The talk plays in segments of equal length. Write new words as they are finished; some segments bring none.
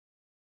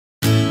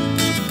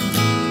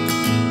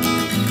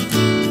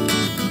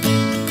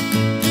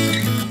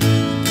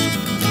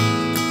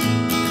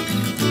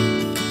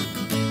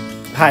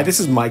Hi,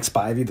 this is Mike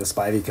Spivey, the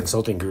Spivey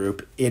Consulting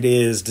Group. It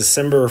is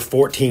December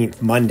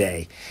 14th,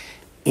 Monday,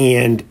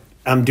 and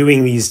I'm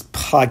doing these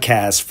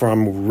podcasts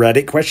from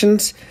Reddit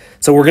questions.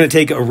 So we're going to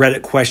take a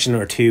Reddit question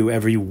or two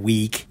every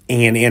week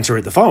and answer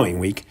it the following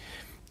week.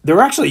 There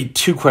were actually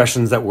two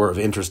questions that were of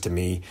interest to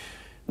me.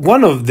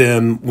 One of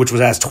them, which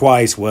was asked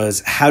twice,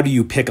 was how do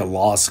you pick a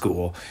law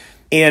school?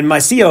 And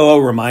my COO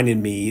reminded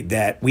me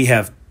that we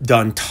have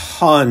done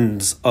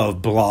tons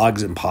of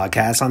blogs and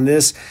podcasts on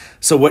this.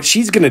 So what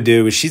she's going to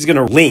do is she's going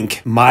to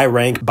link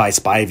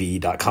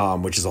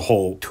myrankbyspivey.com, which is a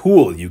whole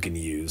tool you can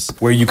use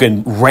where you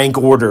can rank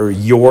order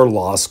your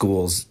law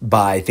schools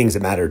by things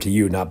that matter to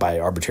you, not by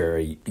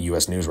arbitrary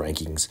U.S. news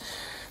rankings.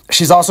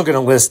 She's also going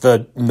to list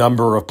the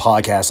number of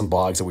podcasts and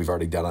blogs that we've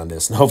already done on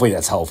this, and hopefully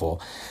that's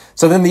helpful.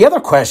 So then the other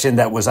question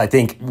that was, I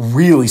think,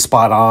 really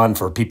spot on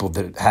for people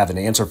that have an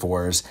answer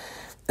for is,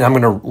 and I'm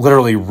going to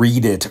literally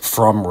read it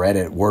from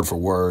Reddit word for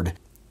word.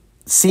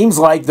 Seems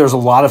like there's a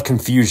lot of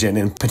confusion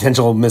and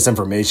potential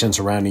misinformation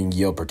surrounding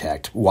Yield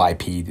Protect,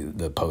 YP,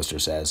 the poster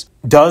says.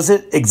 Does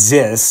it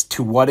exist?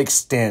 To what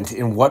extent?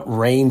 In what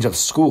range of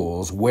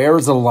schools? Where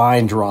is the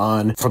line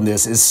drawn from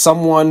this? Is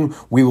someone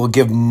we will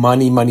give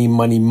money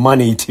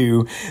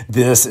to?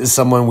 This is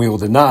someone we will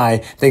deny.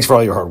 Thanks for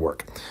all your hard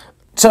work.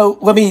 So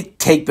let me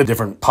take the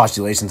different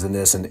postulations in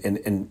this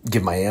and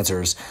give my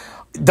answers.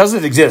 Does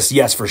it exist?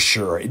 Yes, for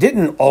sure. It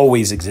didn't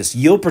always exist.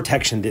 Yield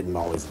protection didn't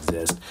always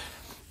exist.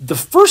 The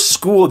first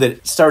school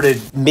that started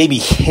maybe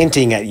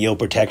hinting at yield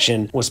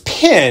protection was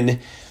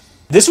Penn.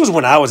 This was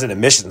when I was in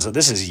admissions, so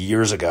this is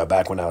years ago,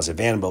 back when I was at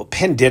Vanderbilt.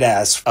 Penn did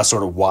ask a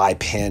sort of why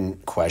Penn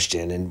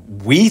question,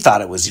 and we thought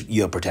it was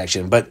yield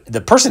protection. But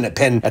the person at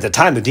Penn at the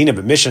time, the dean of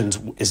admissions,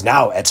 is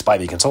now at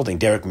Spivey Consulting,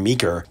 Derek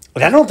Meeker.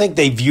 And I don't think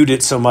they viewed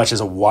it so much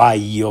as a why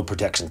yield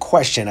protection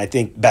question. I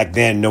think back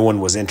then no one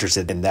was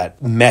interested in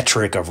that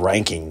metric of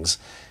rankings,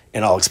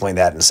 and I'll explain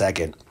that in a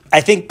second. I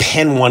think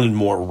Penn wanted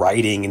more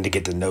writing and to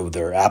get to know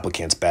their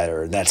applicants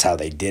better, and that's how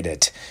they did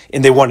it.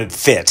 And they wanted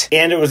fit.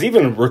 And it was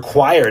even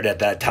required at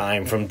that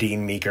time from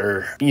Dean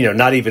Meeker,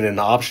 not even an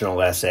optional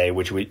essay,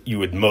 which you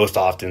would most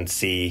often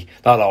see,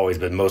 not always,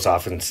 but most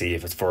often see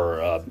if it's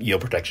for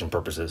yield protection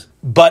purposes.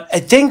 But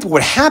I think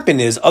what happened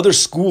is other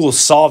schools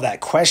saw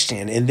that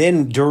question, and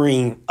then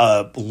during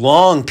a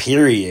long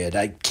period,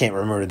 I can't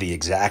remember the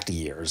exact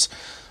years,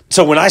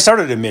 so when I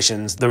started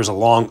admissions, there was a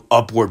long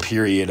upward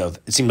period of,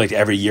 it seemed like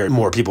every year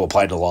more people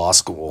applied to law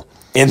school.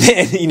 And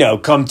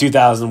then, come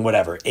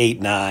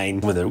 8,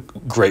 9, when the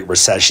Great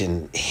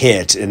Recession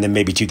hit, and then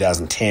maybe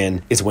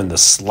 2010 is when the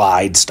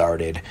slide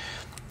started.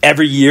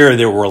 Every year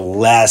there were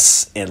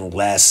less and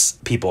less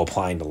people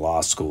applying to law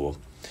school.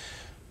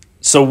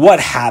 So what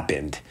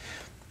happened?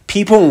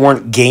 People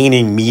weren't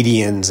gaining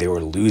medians, they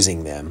were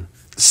losing them.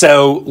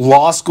 So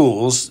law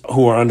schools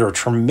who are under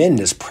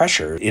tremendous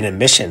pressure in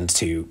admissions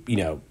to,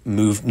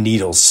 move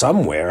needles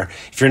somewhere,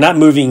 if you're not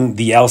moving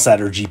the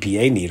LSAT or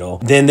GPA needle,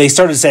 then they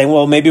started saying,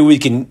 well, maybe we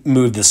can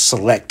move the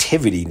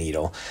selectivity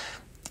needle.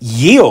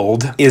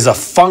 Yield is a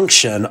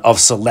function of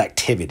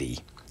selectivity.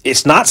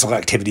 It's not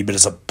selectivity, but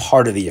it's a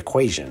part of the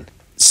equation.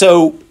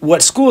 So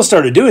what schools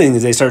started doing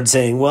is they started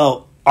saying,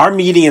 well, our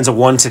median's a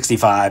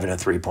 165 and a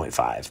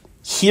 3.5.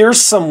 Here's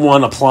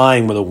someone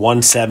applying with a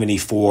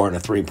 174 and a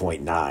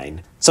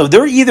 3.9. So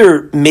they're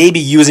either maybe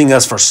using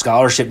us for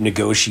scholarship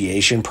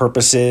negotiation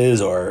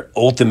purposes or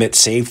ultimate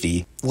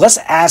safety. Let's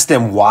ask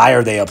them, why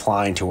are they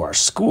applying to our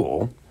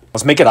school?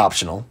 Let's make it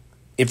optional.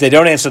 If they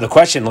don't answer the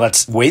question,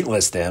 let's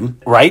waitlist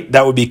them, right?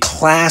 That would be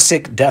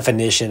classic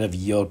definition of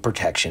yield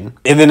protection.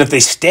 And then if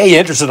they stay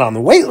interested on the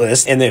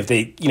waitlist, and if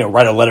they,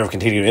 write a letter of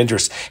continued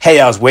interest,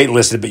 hey, I was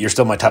waitlisted, but you're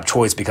still my top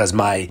choice because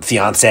my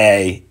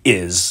fiance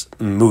is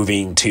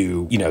moving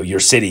to,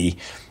 your city,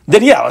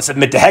 then yeah, let's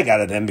admit the heck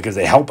out of them because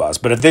they help us.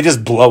 But if they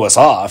just blow us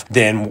off,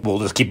 then we'll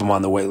just keep them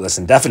on the wait list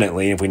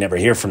indefinitely. And if we never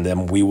hear from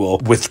them, we will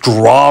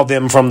withdraw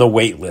them from the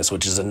wait list,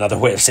 which is another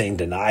way of saying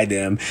deny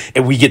them.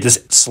 And we get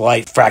this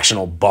slight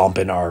fractional bump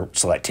in our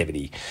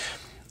selectivity.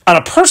 On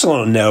a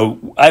personal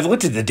note, I've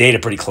looked at the data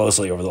pretty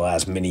closely over the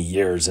last many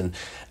years, and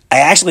I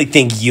actually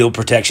think yield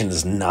protection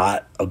is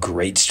not a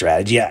great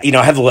strategy.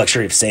 I have the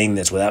luxury of saying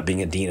this without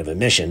being a dean of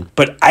admission,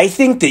 but I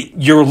think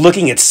that you're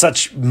looking at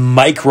such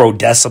micro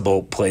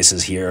decibel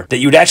places here that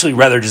you'd actually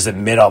rather just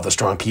admit all the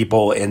strong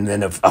people, and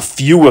then if a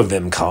few of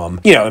them come,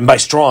 and by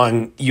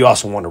strong, you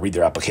also want to read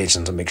their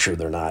applications and make sure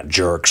they're not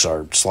jerks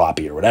or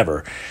sloppy or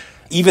whatever.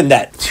 Even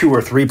that 2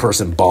 or 3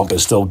 person bump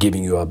is still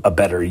giving you a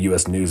better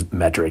U.S. news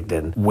metric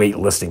than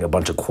waitlisting a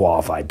bunch of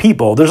qualified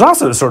people. There's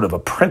also sort of a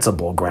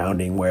principle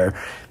grounding where,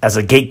 as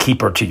a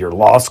gatekeeper to your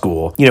law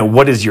school,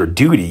 what is your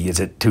duty? Is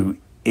it to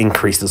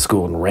increase the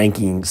school in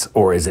rankings,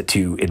 or is it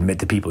to admit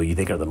the people you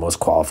think are the most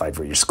qualified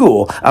for your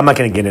school? I'm not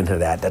going to get into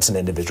that. That's an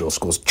individual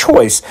school's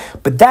choice.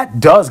 But that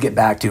does get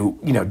back to,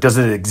 does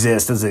it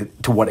exist?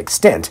 To what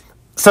extent?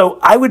 So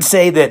I would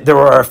say that there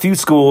are a few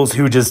schools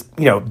who just,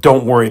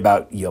 don't worry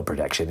about yield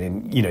protection.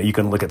 And, you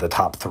can look at the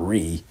top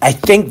 3. I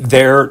think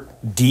their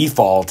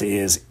default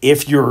is,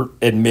 if you're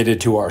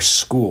admitted to our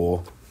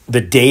school,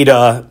 the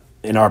data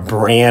and our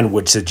brand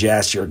would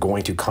suggest you're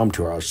going to come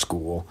to our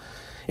school.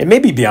 It may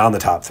be beyond the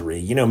top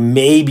three,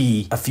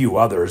 maybe a few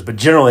others, but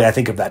generally I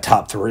think of that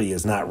top three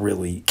as not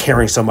really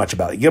caring so much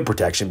about yield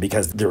protection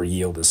because their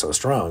yield is so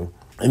strong.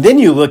 And then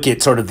you look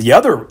at sort of the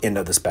other end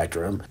of the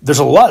spectrum. There's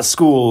a lot of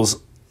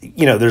schools,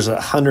 there's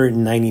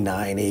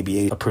 199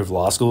 ABA approved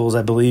law schools,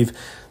 I believe.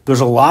 There's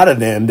a lot of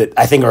them that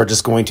I think are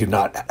just going to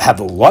not have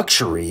the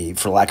luxury,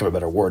 for lack of a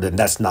better word, and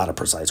that's not a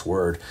precise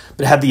word,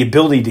 but have the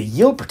ability to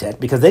yield protect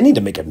because they need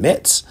to make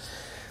admits.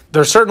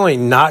 They're certainly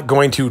not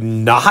going to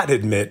not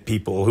admit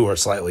people who are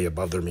slightly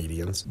above their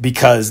medians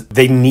because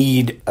they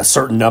need a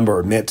certain number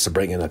of admits to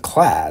bring in a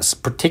class,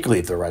 particularly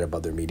if they're right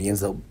above their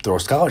medians. They'll throw a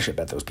scholarship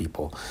at those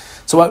people.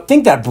 So I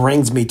think that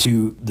brings me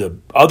to the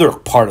other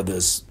part of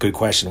this good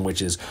question,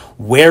 which is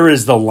where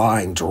is the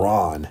line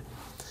drawn?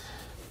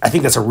 I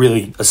think that's a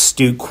really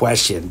astute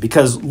question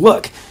because,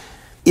 look,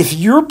 if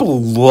you're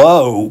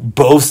below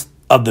both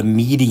of the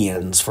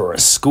medians for a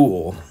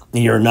school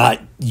and you're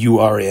not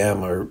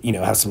URM or,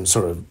 have some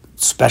sort of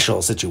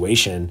special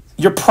situation,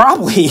 you're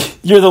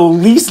the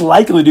least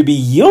likely to be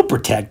yield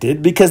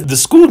protected because the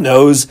school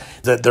knows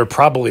that they're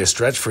probably a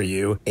stretch for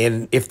you.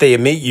 And if they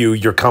admit you,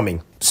 you're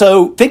coming.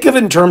 So think of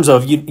it in terms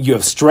of you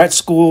have stretch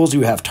schools,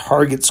 you have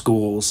target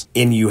schools,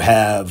 and you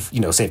have,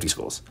 safety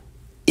schools.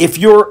 If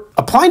you're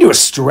applying to a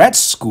stretch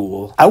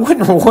school, I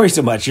wouldn't worry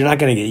so much. You're not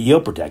going to get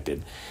yield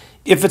protected.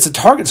 If it's a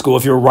target school,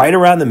 if you're right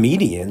around the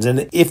medians,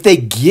 and if they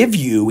give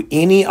you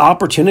any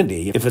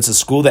opportunity, if it's a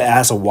school that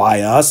asks a why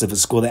us, if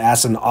it's a school that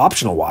asks an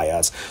optional why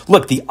us,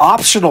 look, the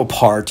optional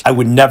part, I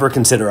would never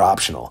consider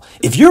optional.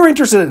 If you're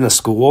interested in a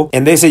school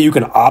and they say you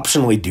can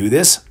optionally do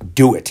this,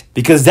 do it.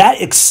 Because that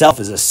itself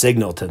is a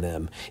signal to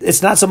them.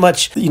 It's not so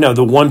much,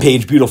 the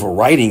one-page beautiful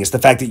writing. It's the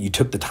fact that you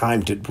took the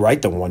time to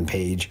write the one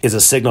page is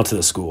a signal to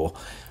the school.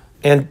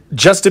 And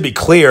just to be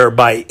clear,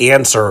 by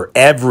answer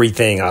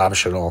everything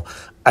optional,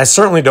 I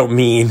certainly don't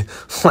mean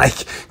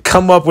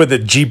come up with a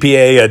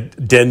GPA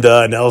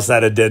addenda, an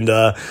LSAT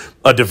addenda,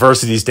 a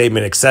diversity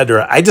statement,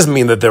 etc. I just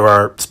mean that there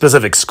are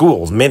specific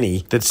schools,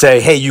 many, that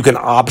say, hey, you can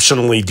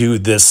optionally do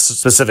this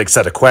specific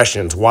set of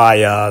questions.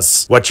 Why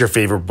us? What's your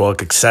favorite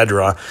book,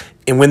 etc.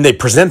 And when they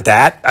present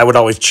that, I would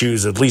always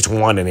choose at least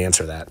one and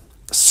answer that.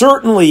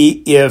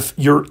 Certainly, if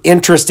you're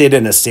interested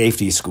in a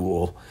safety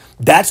school,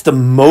 that's the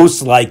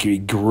most likely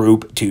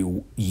group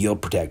to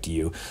yield protect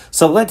you.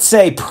 So let's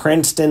say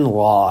Princeton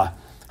Law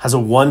has a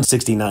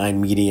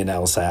 169 median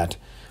LSAT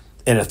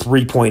and a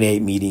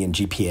 3.8 median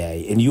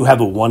GPA, and you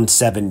have a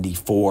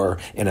 174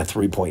 and a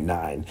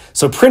 3.9.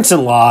 So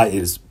Princeton Law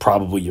is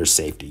probably your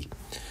safety.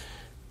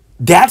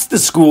 That's the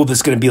school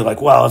that's going to be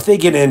like, well, if they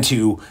get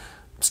into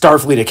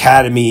Starfleet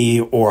Academy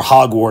or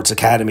Hogwarts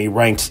Academy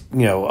ranked,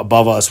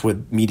 above us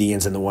with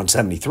medians in the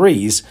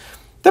 173s,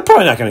 they're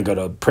probably not going to go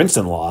to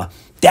Princeton Law.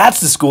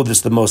 That's the school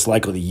that's the most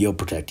likely to yield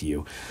protect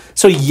you.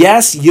 So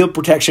yes, yield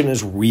protection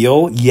is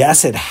real.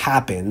 Yes, it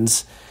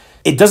happens.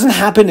 It doesn't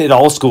happen at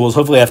all schools.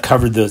 Hopefully I've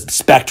covered the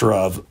spectra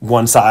of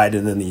one side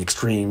and then the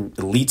extreme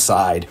elite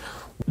side.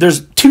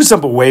 There's two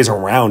simple ways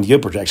around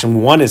yield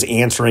protection. One is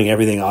answering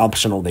everything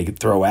optional they could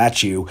throw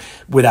at you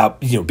without,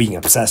 being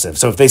obsessive.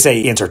 So if they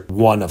say answer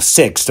 1 of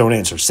 6, don't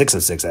answer 6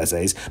 of 6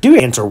 essays. Do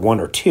answer 1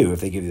 or 2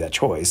 if they give you that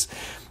choice.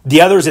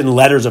 The other's in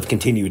letters of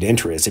continued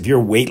interest. If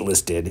you're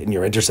waitlisted and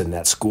you're interested in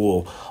that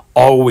school,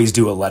 always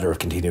do a letter of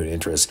continued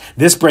interest.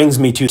 This brings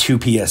me to 2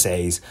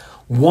 PSAs.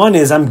 One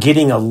is I'm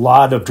getting a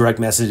lot of direct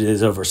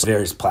messages over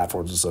various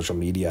platforms of social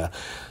media.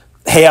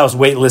 Hey, I was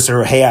waitlisted,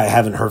 or hey, I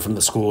haven't heard from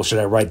the school. Should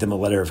I write them a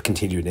letter of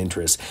continued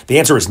interest? The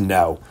answer is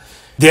no.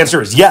 The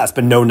answer is yes,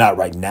 but no, not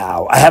right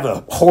now. I have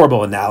a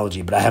horrible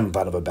analogy, but I haven't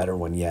thought of a better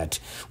one yet,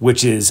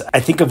 which is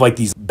I think of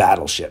these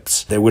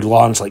battleships. They would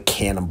launch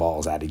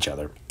cannonballs at each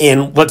other.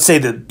 And let's say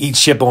that each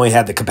ship only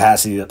had the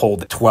capacity to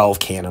hold 12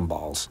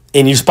 cannonballs.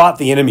 And you spot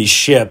the enemy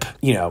ship,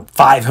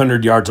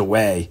 500 yards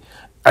away.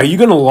 Are you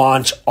going to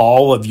launch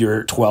all of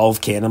your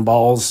 12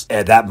 cannonballs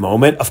at that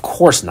moment? Of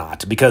course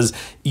not, because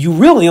you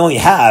really only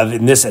have,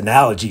 in this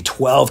analogy,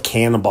 12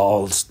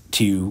 cannonballs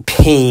to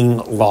ping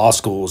law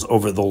schools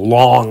over the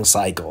long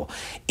cycle.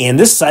 And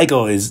this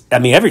cycle is,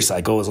 every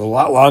cycle is a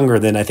lot longer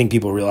than I think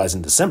people realize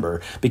in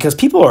December, because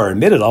people are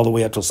admitted all the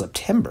way up till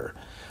September.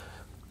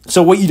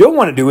 So what you don't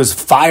want to do is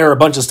fire a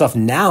bunch of stuff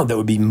now that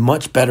would be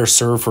much better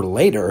served for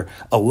later.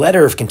 A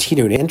letter of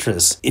continued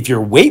interest, if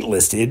you're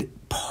waitlisted,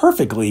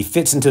 perfectly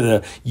fits into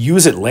the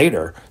use it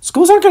later.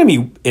 Schools aren't going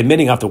to be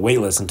admitting off the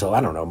waitlist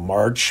until,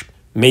 March.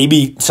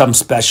 Maybe some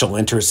special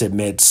interest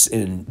admits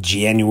in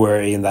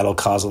January, and that'll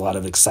cause a lot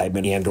of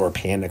excitement and or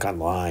panic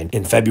online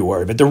in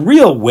February. But the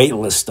real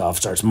waitlist stuff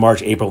starts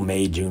March, April,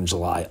 May, June,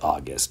 July,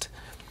 August.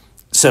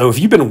 So if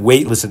you've been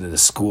waitlisted at a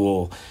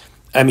school,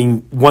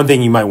 one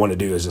thing you might want to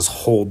do is just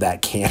hold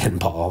that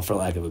cannonball, for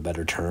lack of a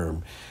better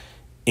term,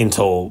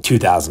 until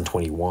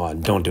 2021.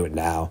 Don't do it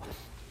now.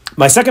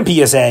 My second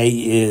PSA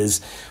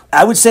is,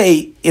 I would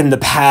say in the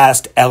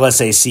past,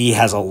 LSAC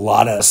has a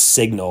lot of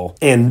signal.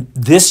 And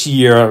this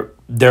year,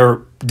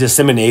 they're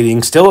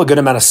disseminating still a good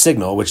amount of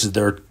signal, which is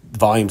their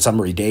volume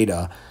summary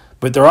data.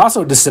 but they're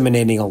also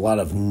disseminating a lot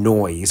of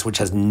noise, which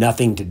has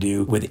nothing to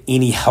do with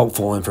any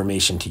helpful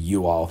information to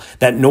you all.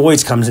 That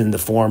noise comes in the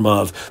form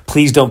of,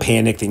 please don't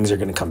panic, things are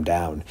going to come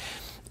down.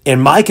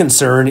 And my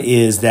concern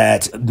is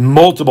that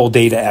multiple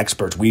data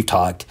experts we've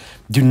talked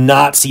do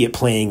not see it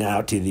playing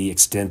out to the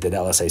extent that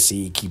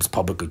LSIC keeps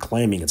publicly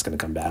claiming it's going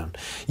to come down.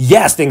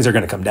 Yes, things are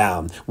going to come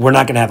down. We're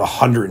not going to have a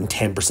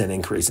 110%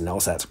 increase in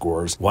LSAT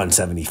scores,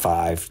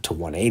 175 to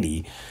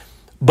 180,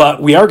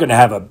 but we are going to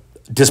have a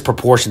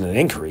disproportionate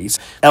increase.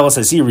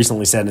 LSIC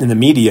recently said in the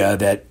media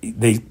that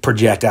they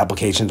project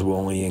applications will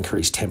only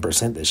increase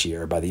 10% this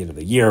year by the end of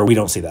the year. We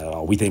don't see that at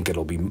all. We think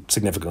it'll be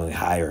significantly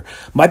higher.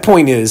 My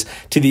point is,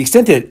 to the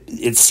extent that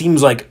it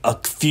seems like a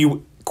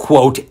few,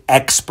 quote,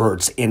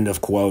 experts, end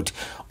of quote,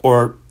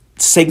 or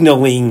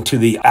signaling to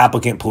the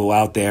applicant pool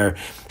out there,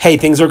 hey,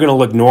 things are going to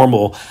look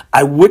normal,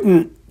 I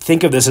wouldn't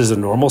think of this as a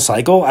normal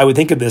cycle. I would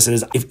think of this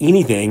as, if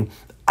anything,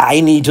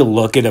 I need to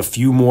look at a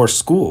few more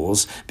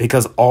schools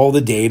because all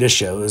the data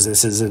shows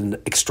this is an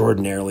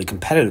extraordinarily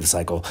competitive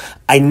cycle.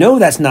 I know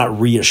that's not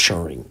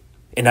reassuring.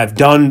 And I've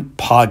done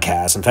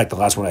podcasts. In fact, the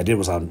last one I did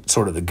was on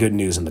sort of the good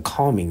news and the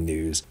calming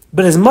news.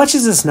 But as much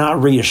as it's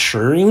not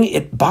reassuring,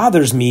 it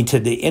bothers me to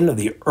the end of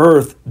the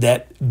earth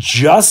that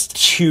just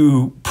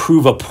to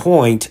prove a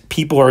point,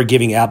 people are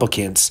giving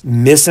applicants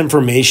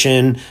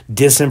misinformation,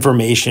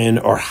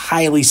 disinformation, or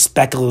highly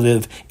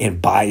speculative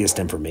and biased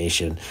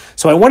information.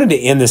 So I wanted to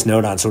end this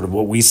note on sort of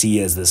what we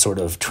see as the sort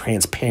of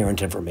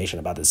transparent information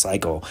about this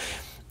cycle.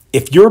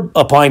 If you're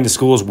applying to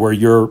schools where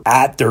you're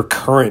at their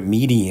current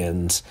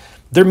medians,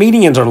 their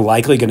medians are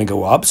likely going to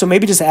go up, so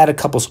maybe just add a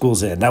couple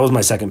schools in. That was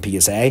my second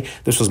PSA.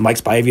 This was Mike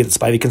Spivey at the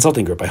Spivey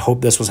Consulting Group. I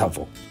hope this was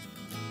helpful.